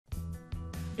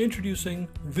Introducing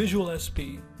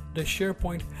VisualSP, the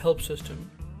SharePoint Help system.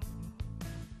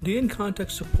 The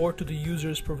in-context support to the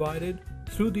user is provided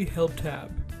through the Help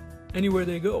tab, anywhere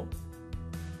they go.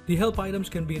 The help items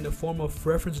can be in the form of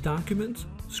reference documents,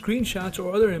 screenshots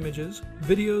or other images,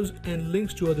 videos, and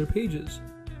links to other pages.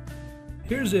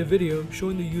 Here's a video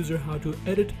showing the user how to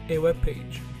edit a web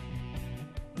page.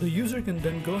 The user can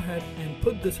then go ahead and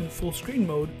put this in full screen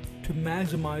mode to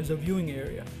maximize the viewing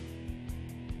area.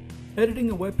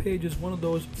 Editing a web page is one of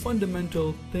those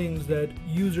fundamental things that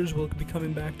users will be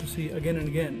coming back to see again and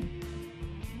again.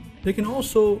 They can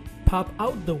also pop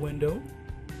out the window,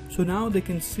 so now they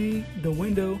can see the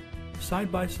window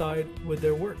side by side with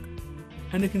their work,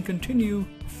 and they can continue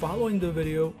following the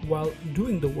video while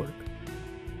doing the work.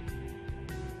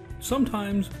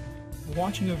 Sometimes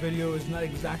watching a video is not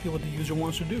exactly what the user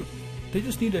wants to do. They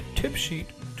just need a tip sheet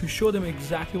to show them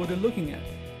exactly what they're looking at.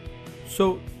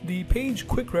 So the page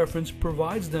quick reference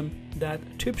provides them that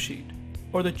tip sheet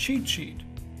or the cheat sheet,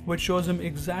 which shows them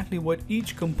exactly what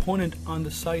each component on the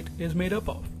site is made up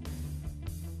of.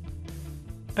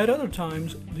 At other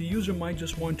times, the user might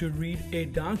just want to read a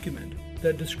document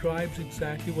that describes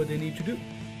exactly what they need to do.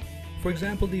 For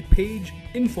example, the page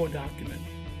info document,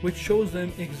 which shows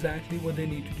them exactly what they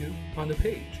need to do on the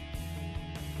page.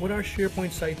 What are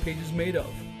SharePoint site pages made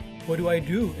of? What do I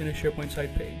do in a SharePoint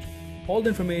site page? All the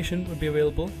information would be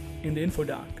available in the info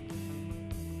doc.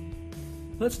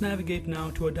 Let's navigate now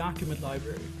to a document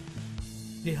library.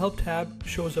 The Help tab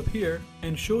shows up here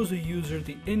and shows the user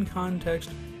the in-context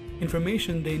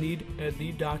information they need at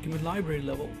the document library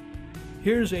level.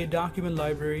 Here's a document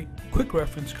library quick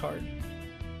reference card.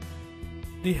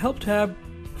 The Help tab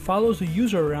follows the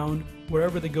user around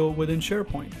wherever they go within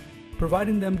SharePoint,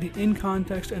 providing them the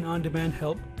in-context and on-demand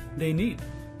help they need.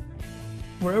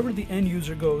 Wherever the end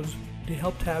user goes, the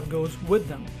Help tab goes with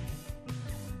them.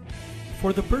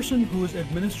 For the person who is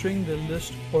administering the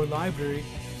list or library,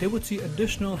 they would see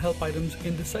additional help items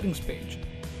in the settings page.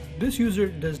 This user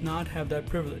does not have that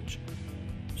privilege.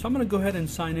 So I'm going to go ahead and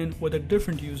sign in with a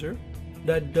different user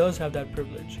that does have that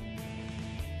privilege.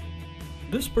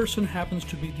 This person happens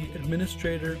to be the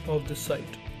administrator of the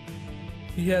site.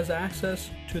 He has access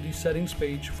to the settings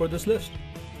page for this list.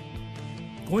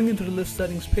 Going into the list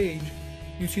settings page,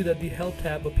 you see that the Help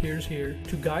tab appears here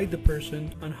to guide the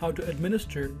person on how to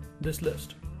administer this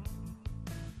list.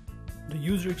 The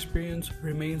user experience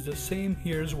remains the same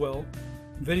here as well.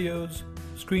 Videos,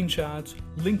 screenshots,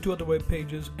 link to other web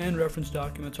pages, and reference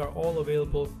documents are all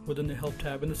available within the Help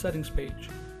tab in the settings page.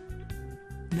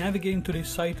 Navigating to the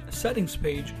site settings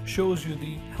page shows you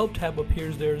the Help tab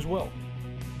appears there as well,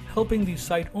 helping the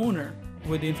site owner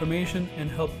with the information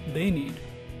and help they need.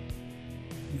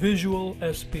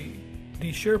 VisualSP,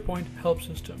 the SharePoint Help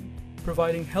system,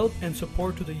 providing help and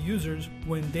support to the users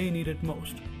when they need it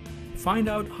most. Find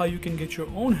out how you can get your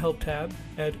own Help tab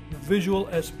at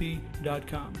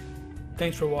visualsp.com.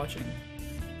 Thanks for watching.